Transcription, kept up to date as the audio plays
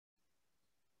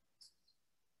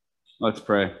Let's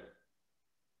pray.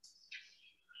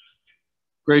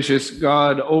 Gracious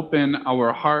God, open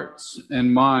our hearts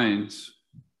and minds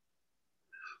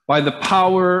by the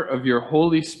power of your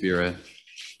Holy Spirit.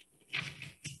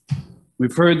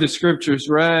 We've heard the scriptures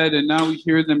read, and now we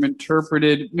hear them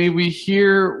interpreted. May we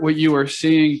hear what you are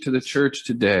saying to the church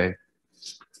today,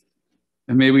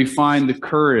 and may we find the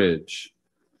courage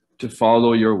to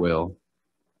follow your will.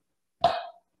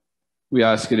 We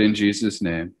ask it in Jesus'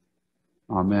 name.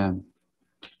 Amen.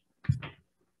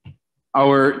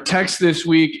 Our text this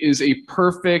week is a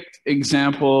perfect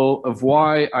example of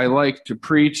why I like to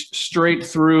preach straight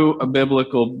through a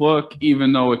biblical book,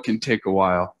 even though it can take a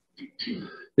while.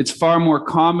 It's far more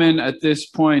common at this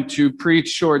point to preach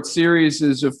short series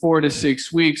of 4 to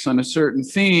 6 weeks on a certain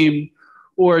theme,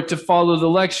 or to follow the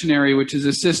lectionary, which is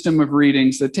a system of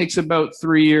readings that takes about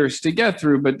 3 years to get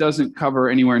through, but doesn't cover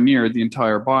anywhere near the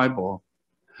entire Bible.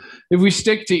 If we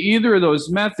stick to either of those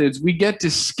methods, we get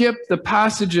to skip the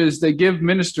passages that give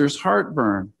ministers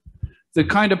heartburn, the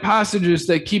kind of passages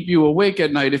that keep you awake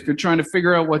at night if you're trying to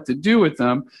figure out what to do with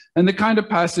them, and the kind of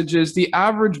passages the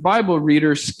average Bible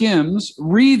reader skims,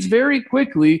 reads very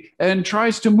quickly, and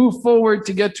tries to move forward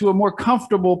to get to a more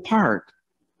comfortable part.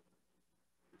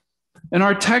 In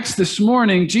our text this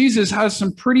morning, Jesus has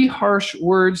some pretty harsh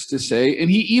words to say, and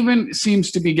he even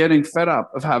seems to be getting fed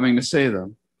up of having to say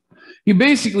them. He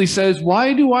basically says,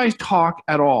 why do I talk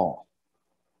at all?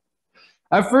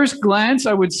 At first glance,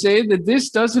 I would say that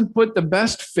this doesn't put the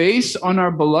best face on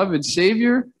our beloved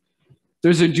Savior.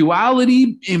 There's a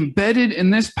duality embedded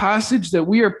in this passage that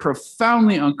we are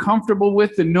profoundly uncomfortable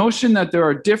with. The notion that there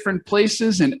are different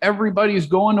places and everybody's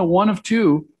going to one of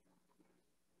two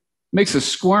makes us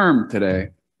squirm today.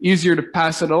 Easier to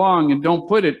pass it along and don't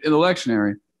put it in the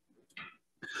lectionary.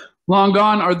 Long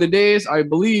gone are the days, I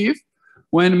believe,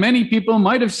 when many people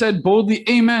might have said boldly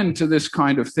amen to this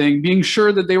kind of thing, being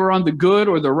sure that they were on the good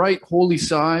or the right holy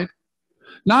side.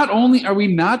 Not only are we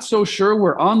not so sure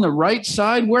we're on the right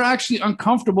side, we're actually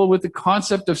uncomfortable with the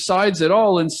concept of sides at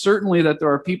all, and certainly that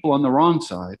there are people on the wrong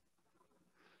side.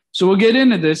 So we'll get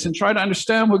into this and try to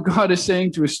understand what God is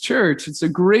saying to his church. It's a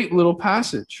great little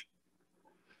passage.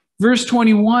 Verse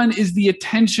 21 is the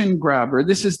attention grabber.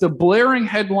 This is the blaring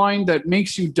headline that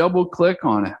makes you double click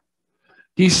on it.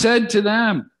 He said to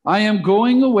them, I am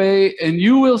going away, and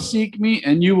you will seek me,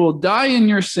 and you will die in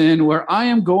your sin. Where I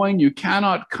am going, you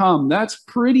cannot come. That's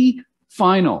pretty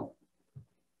final.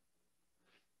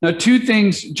 Now, two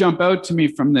things jump out to me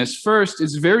from this. First,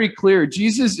 it's very clear.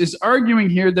 Jesus is arguing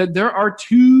here that there are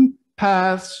two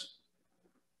paths.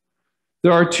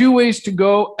 There are two ways to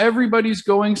go. Everybody's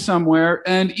going somewhere.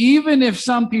 And even if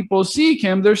some people seek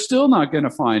him, they're still not going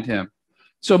to find him.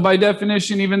 So by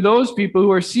definition, even those people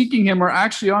who are seeking him are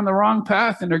actually on the wrong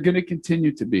path and are going to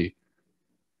continue to be.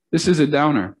 This is a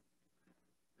downer.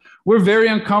 We're very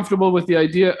uncomfortable with the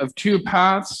idea of two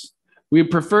paths. We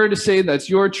prefer to say that's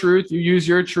your truth, you use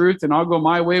your truth, and I'll go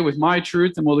my way with my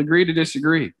truth, and we'll agree to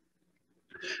disagree.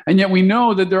 And yet we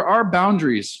know that there are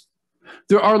boundaries.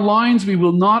 There are lines we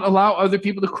will not allow other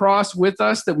people to cross with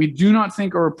us that we do not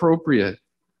think are appropriate.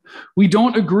 We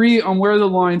don't agree on where the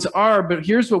lines are, but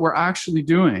here's what we're actually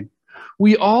doing.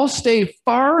 We all stay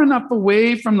far enough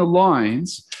away from the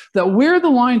lines that where the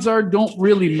lines are don't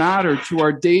really matter to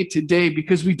our day-to-day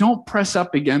because we don't press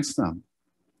up against them.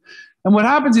 And what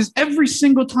happens is every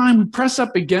single time we press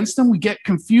up against them, we get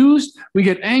confused, we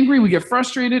get angry, we get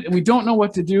frustrated, and we don't know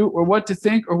what to do or what to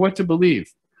think or what to believe.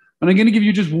 And I'm going to give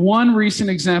you just one recent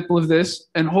example of this,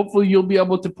 and hopefully you'll be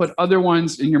able to put other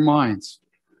ones in your minds.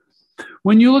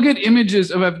 When you look at images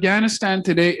of Afghanistan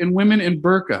today and women in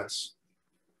burqas,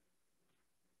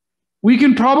 we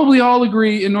can probably all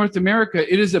agree in North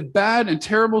America, it is a bad and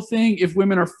terrible thing if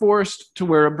women are forced to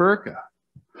wear a burqa.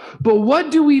 But what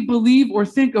do we believe or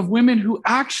think of women who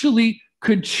actually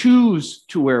could choose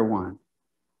to wear one?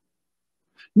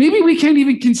 Maybe we can't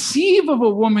even conceive of a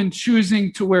woman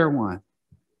choosing to wear one.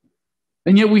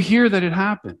 And yet we hear that it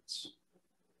happens.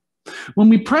 When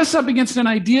we press up against an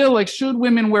idea like should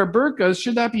women wear burqas,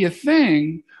 should that be a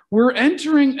thing, we're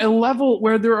entering a level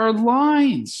where there are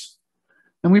lines.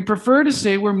 And we prefer to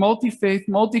say we're multi-faith,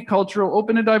 multicultural,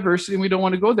 open to diversity, and we don't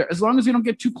want to go there. As long as we don't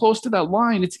get too close to that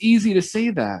line, it's easy to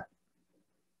say that.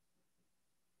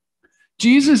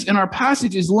 Jesus in our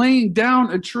passage is laying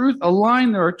down a truth, a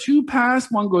line. There are two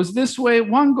paths. One goes this way,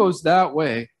 one goes that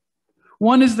way.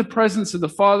 One is the presence of the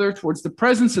Father towards the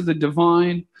presence of the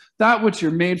divine, that which you're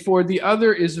made for. The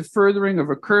other is a furthering of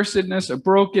accursedness, a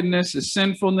brokenness, a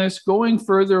sinfulness, going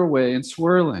further away and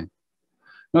swirling.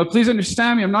 Now, please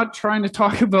understand me. I'm not trying to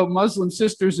talk about Muslim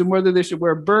sisters and whether they should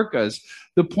wear burqas.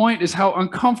 The point is how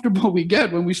uncomfortable we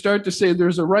get when we start to say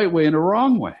there's a right way and a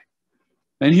wrong way.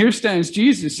 And here stands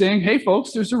Jesus saying, hey,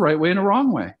 folks, there's a right way and a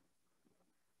wrong way.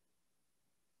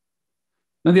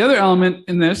 Now, the other element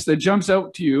in this that jumps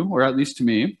out to you, or at least to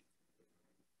me,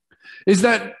 is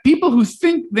that people who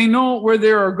think they know where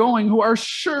they are going, who are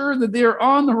sure that they are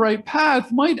on the right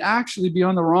path, might actually be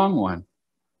on the wrong one.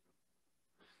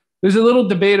 There's a little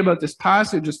debate about this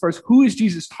passage as far as who is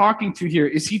Jesus talking to here.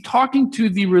 Is he talking to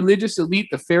the religious elite,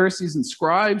 the Pharisees and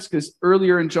scribes? Because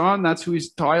earlier in John, that's who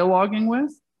he's dialoguing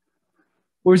with.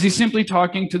 Or is he simply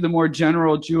talking to the more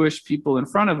general Jewish people in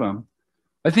front of him?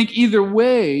 I think either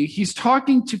way, he's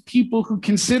talking to people who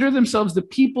consider themselves the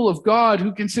people of God,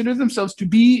 who consider themselves to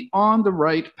be on the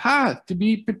right path, to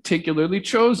be particularly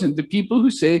chosen, the people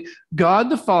who say God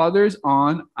the Father is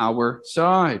on our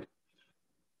side.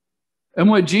 And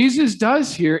what Jesus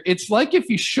does here, it's like if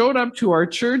he showed up to our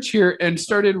church here and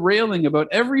started railing about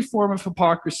every form of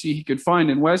hypocrisy he could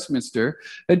find in Westminster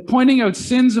and pointing out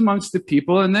sins amongst the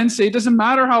people, and then say, it doesn't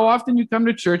matter how often you come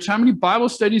to church, how many Bible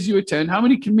studies you attend, how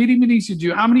many committee meetings you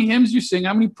do, how many hymns you sing,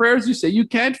 how many prayers you say, you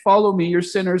can't follow me, you're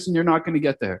sinners, and you're not going to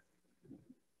get there.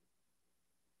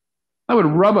 That would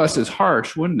rub us as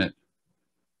harsh, wouldn't it?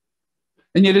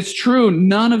 And yet it's true,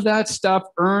 none of that stuff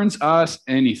earns us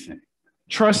anything.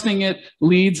 Trusting it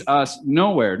leads us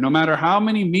nowhere. No matter how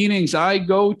many meetings I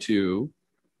go to,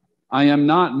 I am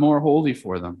not more holy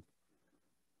for them.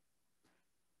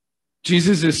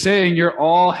 Jesus is saying you're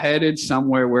all headed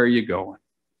somewhere where you're going.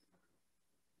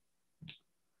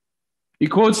 He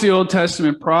quotes the Old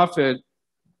Testament prophet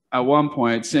at one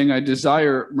point saying, I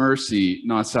desire mercy,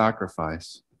 not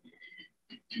sacrifice.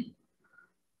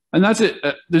 And that's it.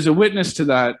 There's a witness to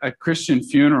that at Christian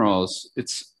funerals.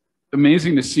 It's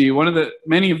amazing to see.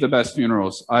 Many of the best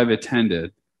funerals I've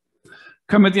attended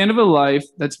come at the end of a life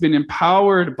that's been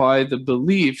empowered by the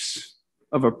beliefs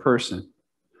of a person.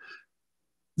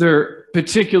 Their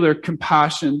particular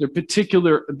compassion, their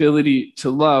particular ability to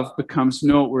love becomes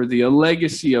noteworthy, a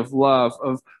legacy of love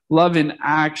in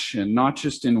action, not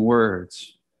just in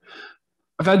words.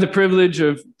 I've had the privilege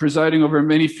of presiding over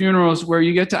many funerals where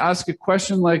you get to ask a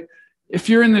question like, if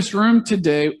you're in this room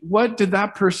today, what did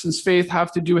that person's faith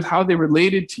have to do with how they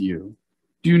related to you?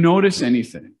 Do you notice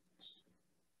anything?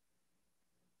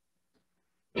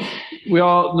 We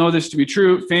all know this to be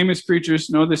true. Famous preachers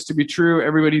know this to be true.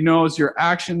 Everybody knows your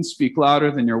actions speak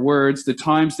louder than your words. The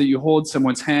times that you hold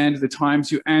someone's hand, the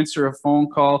times you answer a phone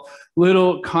call,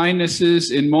 little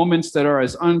kindnesses in moments that are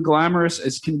as unglamorous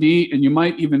as can be, and you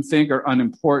might even think are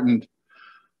unimportant.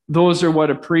 Those are what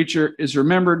a preacher is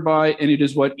remembered by, and it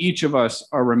is what each of us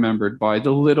are remembered by,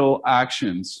 the little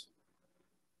actions.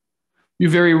 You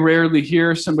very rarely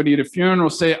hear somebody at a funeral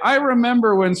say, I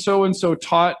remember when so-and-so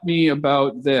taught me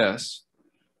about this.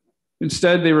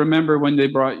 Instead, they remember when they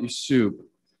brought you soup.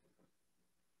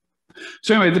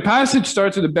 So anyway, the passage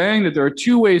starts with a bang that there are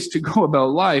two ways to go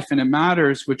about life, and it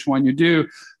matters which one you do.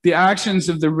 The actions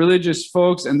of the religious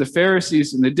folks and the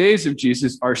Pharisees in the days of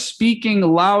Jesus are speaking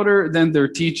louder than their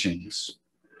teachings,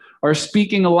 are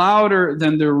speaking louder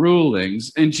than their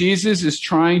rulings. And Jesus is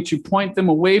trying to point them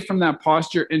away from that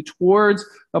posture and towards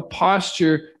a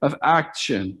posture of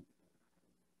action.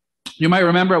 You might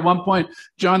remember at one point,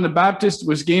 John the Baptist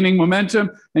was gaining momentum,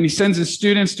 and he sends his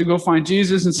students to go find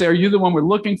Jesus and say, are you the one we're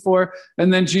looking for?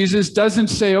 And then Jesus doesn't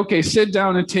say, okay, sit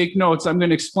down and take notes. I'm going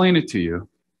to explain it to you.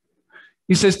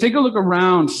 He says, take a look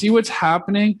around, see what's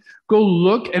happening. Go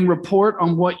look and report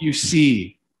on what you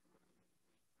see.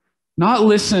 Not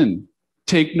listen,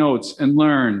 take notes and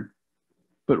learn,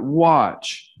 but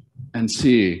watch and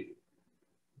see.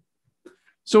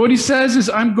 So what he says is,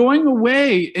 I'm going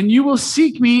away, and you will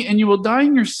seek me, and you will die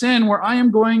in your sin. Where I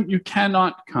am going, you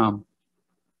cannot come.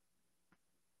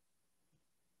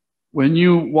 When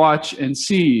you watch and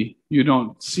see, you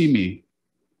don't see me.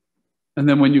 And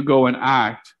then when you go and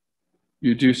act,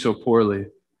 you do so poorly.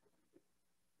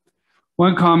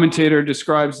 One commentator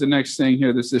describes the next thing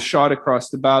here. There's this shot across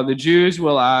the bow. The Jews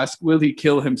will ask, will he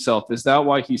kill himself? Is that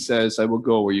why he says, I will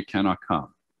go where you cannot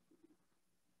come?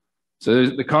 So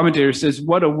the commentator says,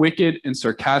 what a wicked and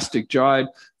sarcastic jibe.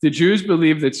 The Jews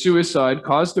believe that suicide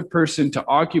caused a person to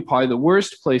occupy the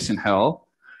worst place in hell.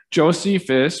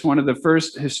 Josephus, one of the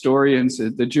first historians,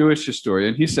 the Jewish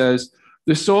historian, he says,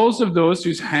 the souls of those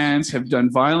whose hands have done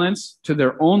violence to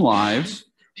their own lives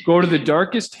go to the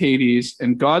darkest Hades,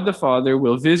 and God the Father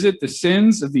will visit the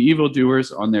sins of the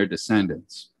evildoers on their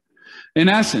descendants. In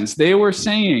essence, they were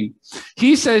saying,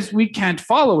 he says we can't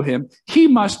follow him. He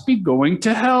must be going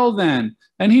to hell then.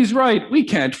 And he's right. We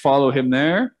can't follow him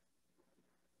there.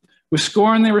 With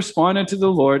scorn, they responded to the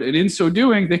Lord, and in so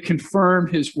doing, they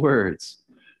confirmed his words.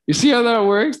 You see how that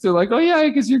works? They're like, oh, yeah,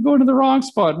 because you're going to the wrong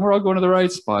spot, and we're all going to the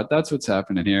right spot. That's what's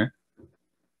happening here.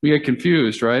 We get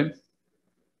confused, right?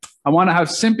 I want to have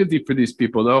sympathy for these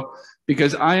people, though,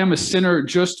 because I am a sinner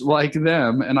just like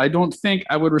them, and I don't think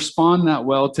I would respond that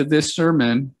well to this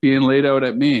sermon being laid out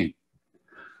at me.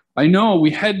 I know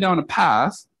we head down a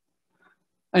path,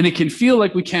 and it can feel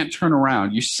like we can't turn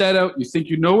around. You set out, you think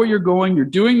you know where you're going, you're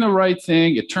doing the right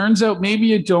thing. It turns out maybe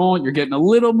you don't. You're getting a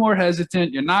little more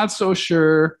hesitant. You're not so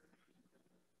sure.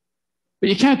 But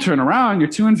you can't turn around. You're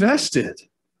too invested.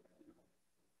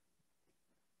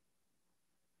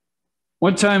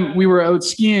 One time we were out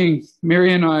skiing,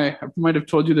 Mary and I might have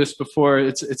told you this before.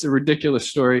 It's a ridiculous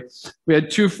story. We had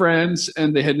two friends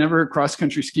and they had never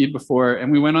cross-country skied before.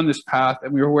 And we went on this path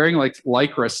and we were wearing like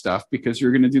Lycra stuff because we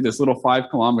were going to do this little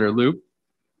 5-kilometer loop.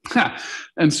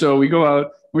 And so we go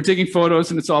out, we're taking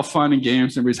photos and it's all fun and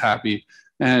games. Everybody's happy.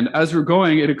 And as we're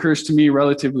going, it occurs to me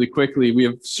relatively quickly, we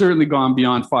have certainly gone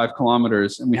beyond 5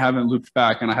 kilometers and we haven't looped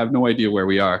back and I have no idea where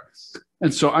we are.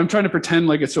 And so I'm trying to pretend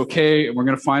like it's okay and we're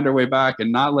going to find our way back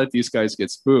and not let these guys get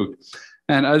spooked.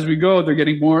 And as we go, they're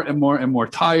getting more and more and more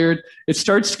tired. It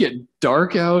starts to get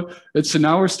dark out. And so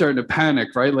now we're starting to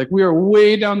panic, right? Like we are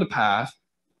way down the path.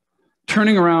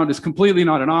 Turning around is completely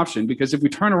not an option because if we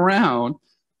turn around,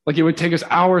 like it would take us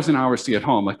hours and hours to get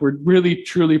home. Like we're really,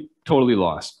 truly, totally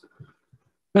lost.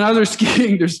 And as we're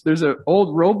skiing, there's an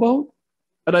old rowboat.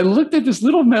 And I looked at this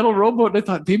little metal rowboat and I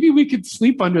thought, maybe we could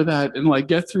sleep under that and like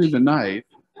get through the night.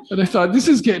 And I thought, this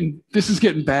is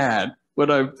getting bad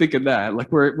when I'm thinking that.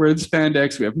 Like we're in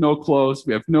spandex, we have no clothes,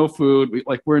 we have no food,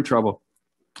 we're in trouble.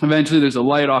 Eventually there's a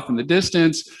light off in the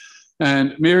distance.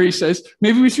 And Mary says,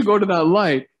 maybe we should go to that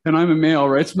light. And I'm a male,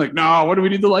 right? So I'm like, no, what do we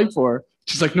need the light for?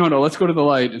 She's like, no, let's go to the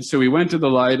light. And so we went to the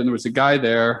light and there was a guy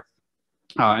there.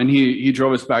 And he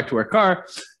drove us back to our car.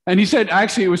 And he said,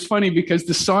 actually, it was funny because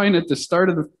the sign at the start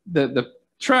of the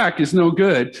track is no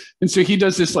good. And so he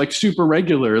does this like super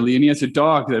regularly. And he has a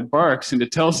dog that barks and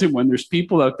it tells him when there's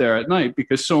people out there at night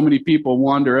because so many people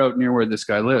wander out near where this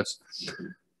guy lives.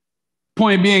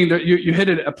 Point being that you hit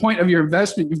a point of your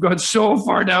investment. You've gone so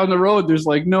far down the road. There's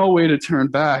like no way to turn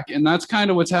back. And that's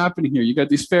kind of what's happening here. You got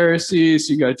these Pharisees,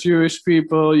 you got Jewish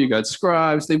people, you got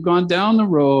scribes. They've gone down the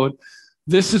road.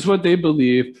 This is what they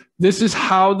believe. This is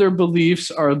how their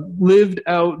beliefs are lived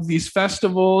out. These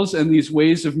festivals and these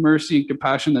ways of mercy and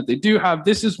compassion that they do have,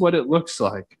 this is what it looks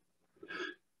like.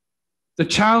 The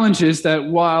challenge is that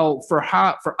while for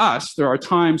us, there are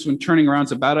times when turning around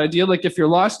is a bad idea. Like if you're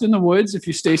lost in the woods, if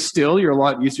you stay still, you're a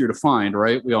lot easier to find,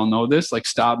 right? We all know this, like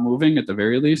stop moving at the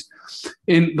very least.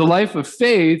 In the life of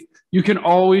faith, you can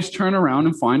always turn around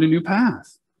and find a new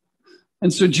path.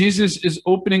 And so Jesus is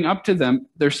opening up to them.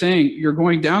 They're saying, you're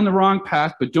going down the wrong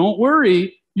path, but don't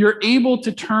worry, you're able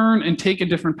to turn and take a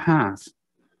different path.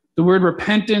 The word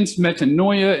repentance,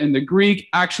 metanoia in the Greek,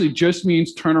 actually just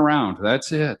means turn around.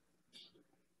 That's it.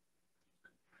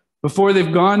 Before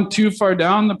they've gone too far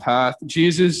down the path,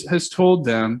 Jesus has told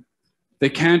them they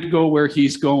can't go where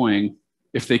he's going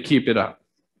if they keep it up.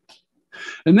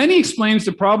 And then he explains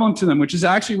the problem to them, which is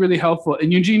actually really helpful.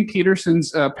 And Eugene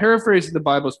Peterson's paraphrase of the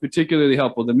Bible is particularly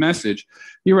helpful, the Message.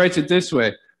 He writes it this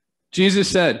way. Jesus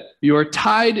said, you are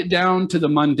tied down to the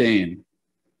mundane.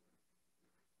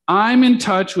 I'm in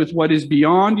touch with what is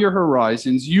beyond your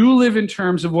horizons. You live in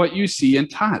terms of what you see and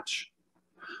touch.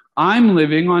 I'm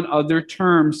living on other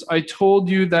terms. I told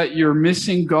you that you're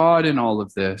missing God in all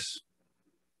of this.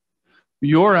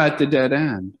 You're at the dead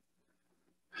end.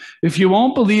 If you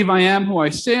won't believe I am who I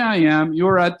say I am,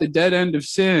 you're at the dead end of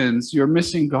sins. You're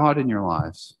missing God in your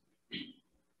lives.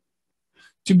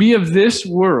 To be of this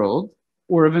world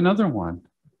or of another one.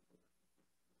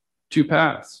 Two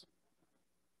paths.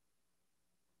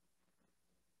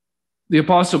 The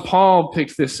Apostle Paul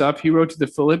picked this up. He wrote to the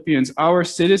Philippians, our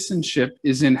citizenship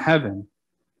is in heaven,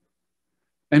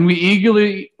 and we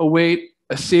eagerly await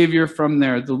a Savior from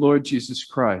there, the Lord Jesus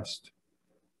Christ.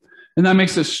 And that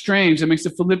makes us strange. That makes the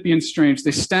Philippians strange.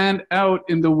 They stand out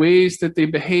in the ways that they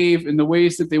behave, in the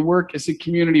ways that they work as a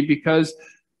community, because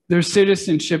their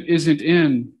citizenship isn't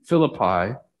in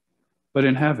Philippi, but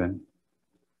in heaven.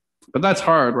 But that's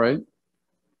hard, right?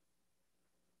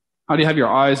 How do you have your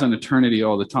eyes on eternity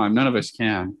all the time? None of us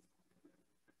can.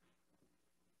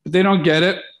 But they don't get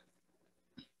it.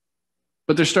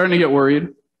 But they're starting to get worried.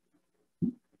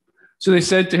 So they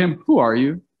said to him, who are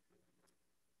you?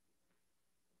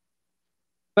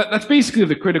 That's basically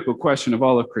the critical question of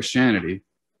all of Christianity.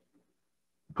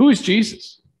 Who is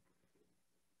Jesus?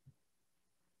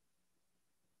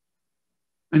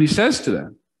 And he says to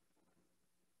them,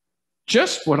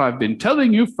 just what I've been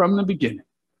telling you from the beginning.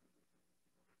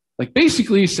 Like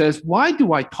basically he says, why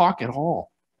do I talk at all?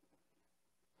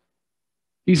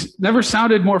 He's never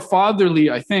sounded more fatherly,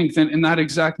 I think, than in that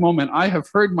exact moment. I have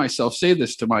heard myself say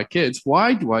this to my kids.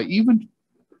 Why do I even?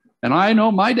 And I know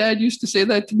my dad used to say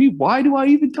that to me. Why do I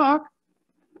even talk?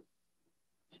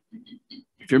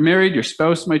 If you're married, your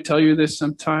spouse might tell you this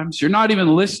sometimes. You're not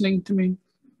even listening to me.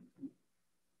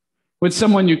 When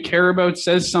someone you care about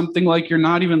says something like, you're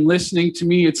not even listening to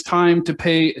me, it's time to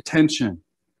pay attention.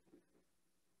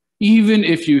 Even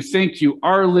if you think you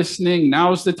are listening,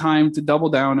 now's the time to double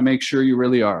down and make sure you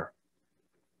really are.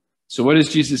 So what does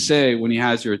Jesus say when he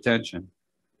has your attention?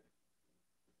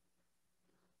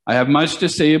 I have much to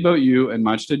say about you and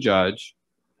much to judge,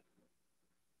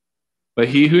 but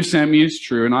he who sent me is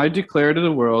true, and I declare to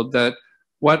the world that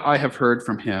what I have heard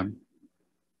from him.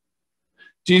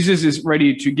 Jesus is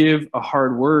ready to give a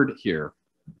hard word here,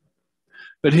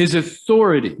 but his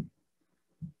authority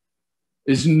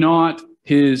is not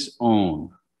his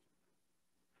own.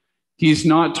 He's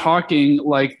not talking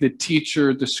like the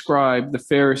teacher, the scribe, the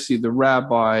Pharisee, the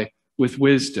rabbi with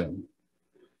wisdom.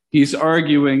 He's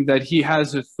arguing that he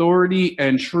has authority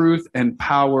and truth and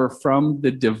power from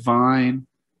the divine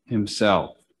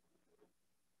himself.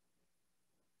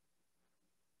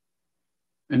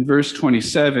 In verse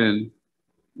 27,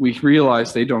 we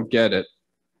realize they don't get it,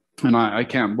 and I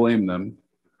can't blame them.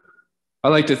 I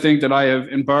like to think that I have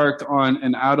embarked on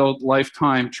an adult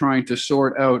lifetime trying to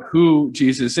sort out who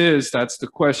Jesus is. That's the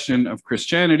question of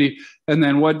Christianity. And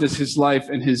then what does his life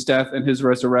and his death and his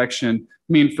resurrection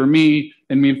mean for me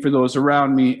and mean for those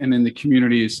around me and in the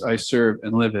communities I serve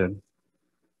and live in?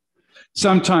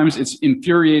 Sometimes it's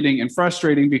infuriating and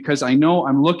frustrating because I know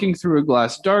I'm looking through a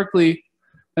glass darkly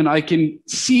and I can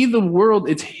see the world.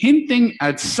 It's hinting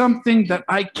at something that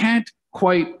I can't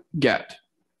quite get.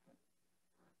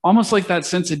 Almost like that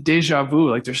sense of deja vu,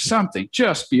 like there's something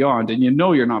just beyond and you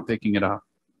know you're not picking it up.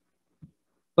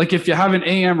 Like if you have an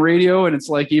AM radio and it's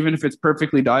like, even if it's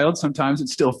perfectly dialed, sometimes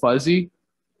it's still fuzzy.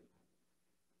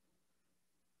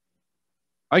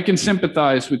 I can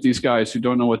sympathize with these guys who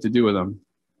don't know what to do with them.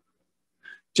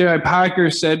 J.I.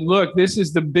 Packer said, look, this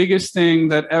is the biggest thing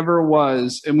that ever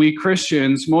was, and we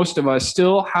Christians, most of us,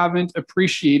 still haven't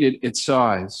appreciated its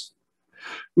size.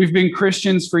 We've been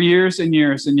Christians for years and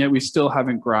years, and yet we still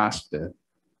haven't grasped it.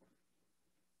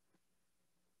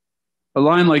 A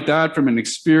line like that from an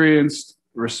experienced,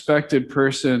 respected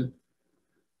person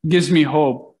gives me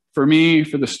hope for me,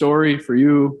 for the story, for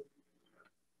you.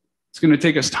 It's going to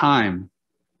take us time.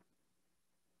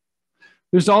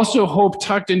 There's also hope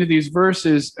tucked into these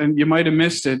verses, and you might have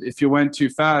missed it if you went too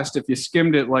fast, if you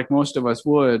skimmed it like most of us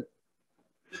would.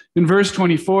 In verse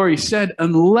 24, he said,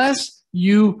 unless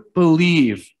you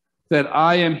believe that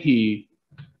I am he,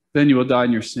 then you will die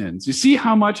in your sins. You see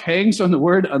how much hangs on the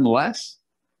word unless?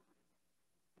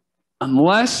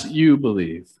 Unless you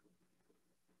believe.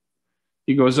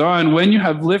 He goes on, when you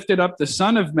have lifted up the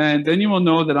Son of Man, then you will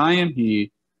know that I am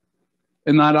he,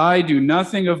 and that I do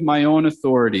nothing of my own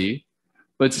authority,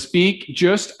 but speak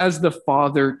just as the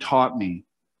Father taught me.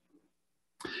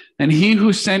 And he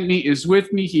who sent me is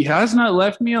with me. He has not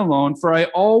left me alone, for I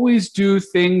always do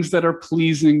things that are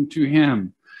pleasing to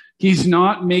him. He's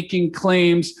not making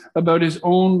claims about his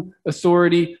own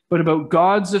authority, but about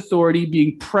God's authority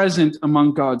being present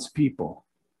among God's people.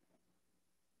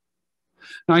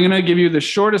 Now, I'm going to give you the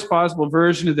shortest possible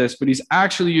version of this, but he's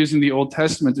actually using the Old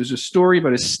Testament. There's a story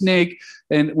about a snake,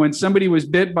 and when somebody was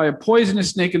bit by a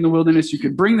poisonous snake in the wilderness, you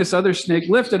could bring this other snake,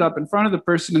 lift it up in front of the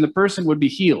person, and the person would be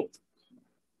healed.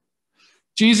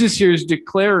 Jesus here is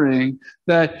declaring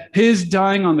that his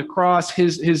dying on the cross,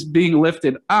 his being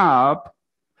lifted up,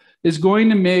 is going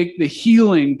to make the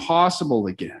healing possible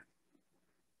again.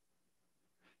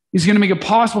 He's going to make it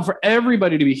possible for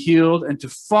everybody to be healed and to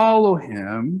follow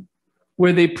him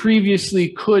where they previously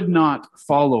could not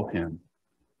follow him.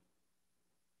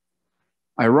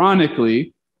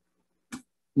 Ironically,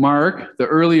 Mark, the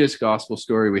earliest gospel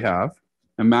story we have,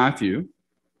 and Matthew,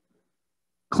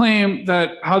 claim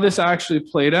that how this actually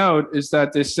played out is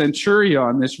that this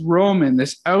centurion, this Roman,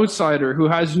 this outsider who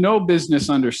has no business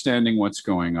understanding what's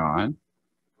going on,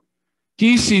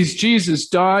 he sees Jesus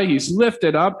die, he's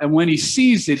lifted up, and when he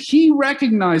sees it, he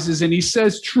recognizes and he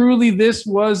says, truly, this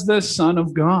was the Son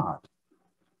of God.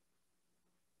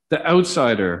 The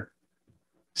outsider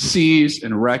sees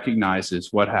and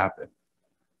recognizes what happened.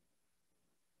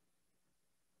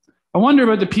 I wonder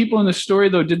about the people in the story,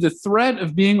 though. Did the threat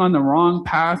of being on the wrong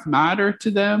path matter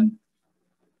to them?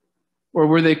 Or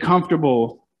were they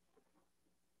comfortable?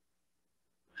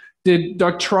 Did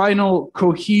doctrinal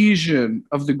cohesion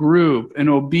of the group and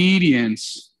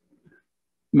obedience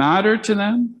matter to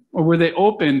them? Or were they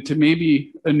open to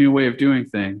maybe a new way of doing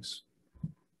things?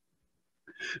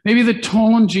 Maybe the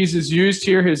tone Jesus used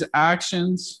here, his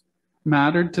actions,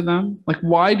 mattered to them. Like,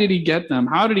 why did he get them?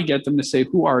 How did he get them to say,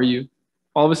 "Who are you?"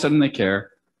 All of a sudden they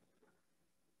care.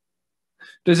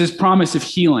 Does his promise of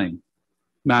healing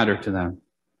matter to them?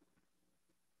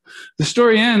 The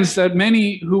story ends that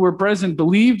many who were present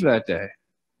believed that day.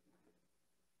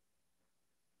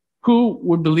 Who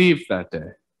would believe that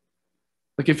day?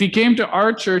 Like, if he came to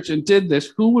our church and did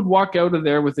this, who would walk out of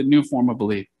there with a new form of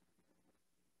belief?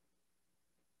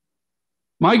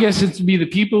 My guess is to be the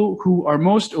people who are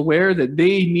most aware that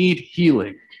they need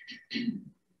healing,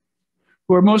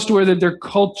 who are most aware that their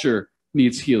culture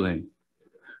needs healing,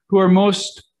 who are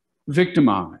most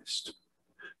victimized,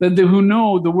 who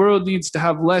know the world needs to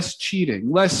have less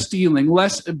cheating, less stealing,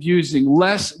 less abusing,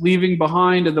 less leaving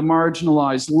behind of the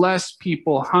marginalized, less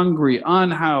people hungry,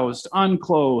 unhoused,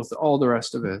 unclothed, all the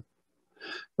rest of it.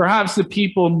 Perhaps the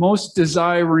people most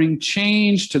desiring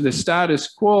change to the status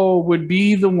quo would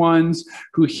be the ones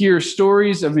who hear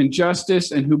stories of injustice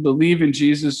and who believe in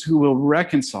Jesus, who will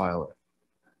reconcile it,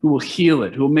 who will heal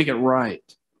it, who will make it right.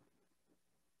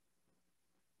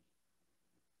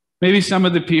 Maybe some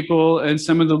of the people and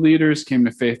some of the leaders came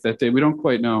to faith that day. We don't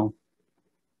quite know.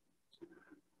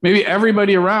 Maybe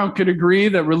everybody around could agree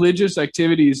that religious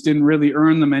activities didn't really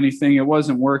earn them anything. It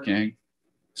wasn't working.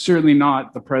 Certainly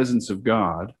not the presence of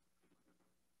God.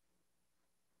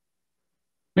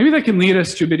 Maybe that can lead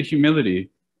us to a bit of humility,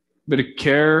 a bit of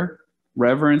care,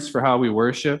 reverence for how we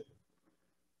worship.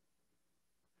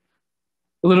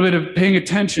 A little bit of paying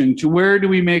attention to where do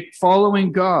we make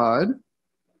following God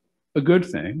a good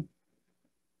thing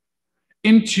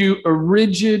into a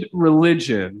rigid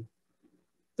religion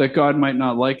that God might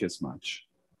not like as much.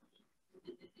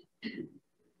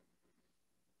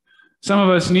 Some of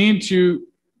us need to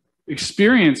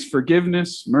experience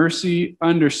forgiveness, mercy,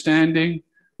 understanding.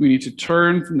 We need to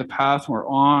turn from the path we're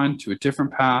on to a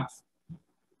different path.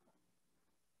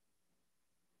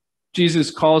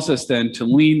 Jesus calls us then to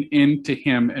lean into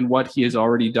him and what he has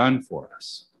already done for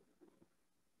us.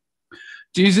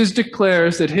 Jesus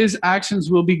declares that his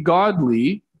actions will be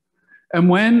godly, and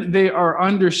when they are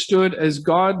understood as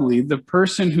godly, the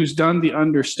person who's done the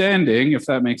understanding, if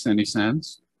that makes any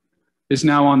sense, is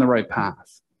now on the right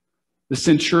path. The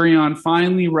centurion,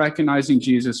 finally recognizing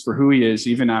Jesus for who he is,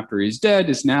 even after he's dead,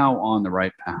 is now on the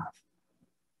right path.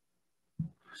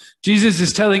 Jesus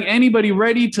is telling anybody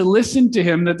ready to listen to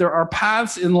him that there are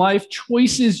paths in life,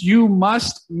 choices you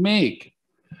must make.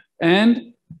 And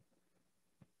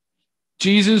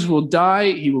Jesus will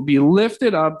die, he will be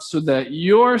lifted up so that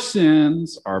your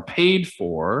sins are paid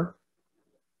for,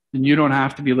 and you don't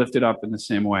have to be lifted up in the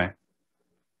same way.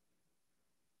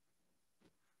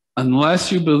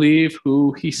 Unless you believe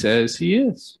who he says he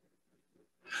is.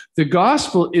 The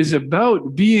gospel is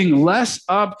about being less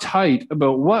uptight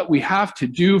about what we have to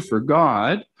do for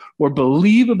God or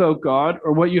believe about God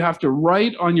or what you have to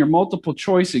write on your multiple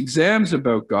choice exams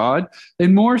about God,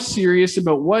 and more serious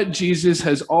about what Jesus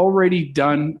has already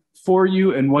done for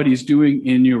you and what he's doing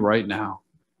in you right now.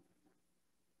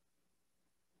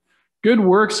 Good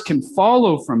works can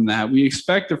follow from that. We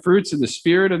expect the fruits of the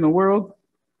Spirit in the world,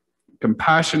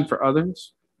 compassion for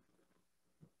others,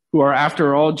 who are,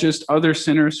 after all, just other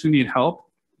sinners who need help.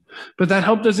 But that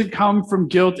help doesn't come from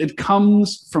guilt. It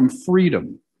comes from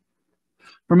freedom,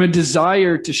 from a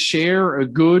desire to share a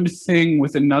good thing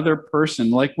with another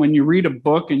person. Like when you read a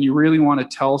book and you really want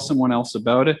to tell someone else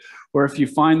about it, or if you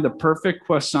find the perfect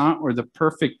croissant or the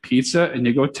perfect pizza and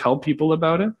you go tell people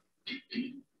about it.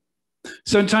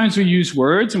 Sometimes we use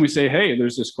words and we say, hey,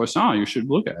 there's this croissant, you should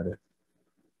look at it.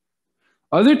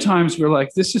 Other times we're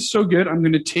like, this is so good, I'm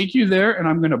going to take you there and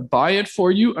I'm going to buy it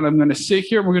for you and I'm going to sit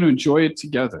here and we're going to enjoy it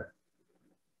together.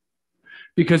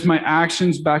 Because my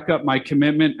actions back up my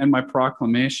commitment and my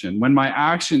proclamation. When my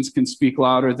actions can speak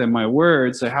louder than my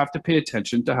words, I have to pay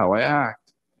attention to how I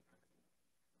act.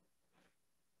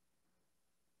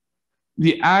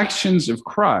 The actions of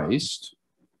Christ,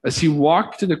 as he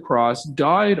walked to the cross,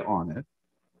 died on it.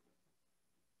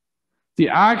 The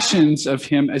actions of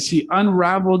him as he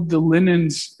unraveled the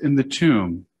linens in the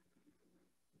tomb,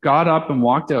 got up and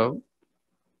walked out.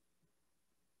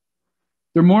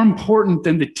 They're more important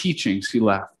than the teachings he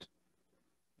left.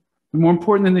 They're more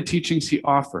important than the teachings he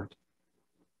offered.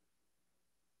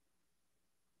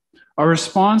 Our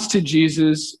response to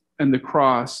Jesus and the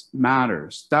cross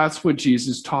matters. That's what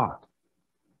Jesus taught.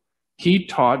 He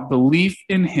taught belief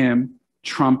in him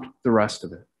trumped the rest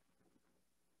of it.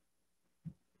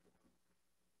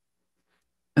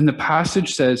 And the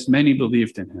passage says many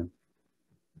believed in him.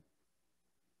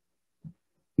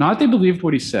 Not they believed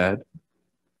what he said,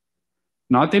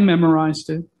 not they memorized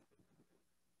it,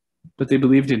 but they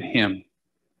believed in him.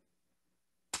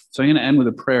 So I'm going to end with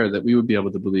a prayer that we would be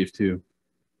able to believe too.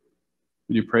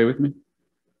 Would you pray with me?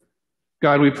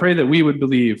 God, we pray that we would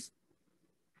believe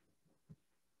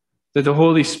that the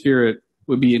Holy Spirit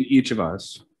would be in each of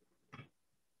us.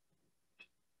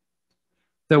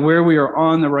 That where we are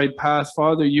on the right path,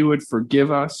 Father, you would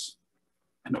forgive us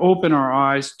and open our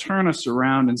eyes, turn us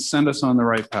around, and send us on the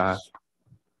right path.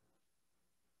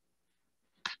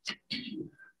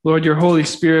 Lord, your Holy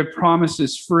Spirit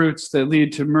promises fruits that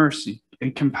lead to mercy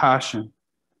and compassion,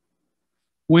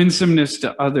 winsomeness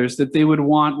to others, that they would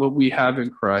want what we have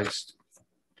in Christ.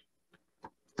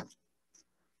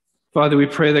 Father, we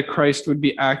pray that Christ would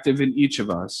be active in each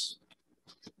of us,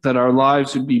 that our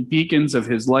lives would be beacons of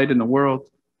his light in the world,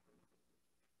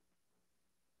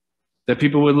 that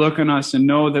people would look on us and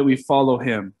know that we follow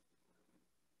him,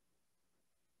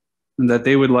 and that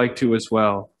they would like to as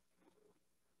well.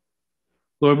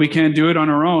 Lord, we can't do it on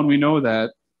our own. We know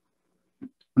that.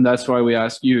 And that's why we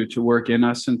ask you to work in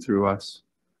us and through us.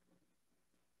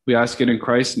 We ask it in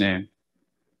Christ's name.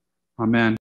 Amen.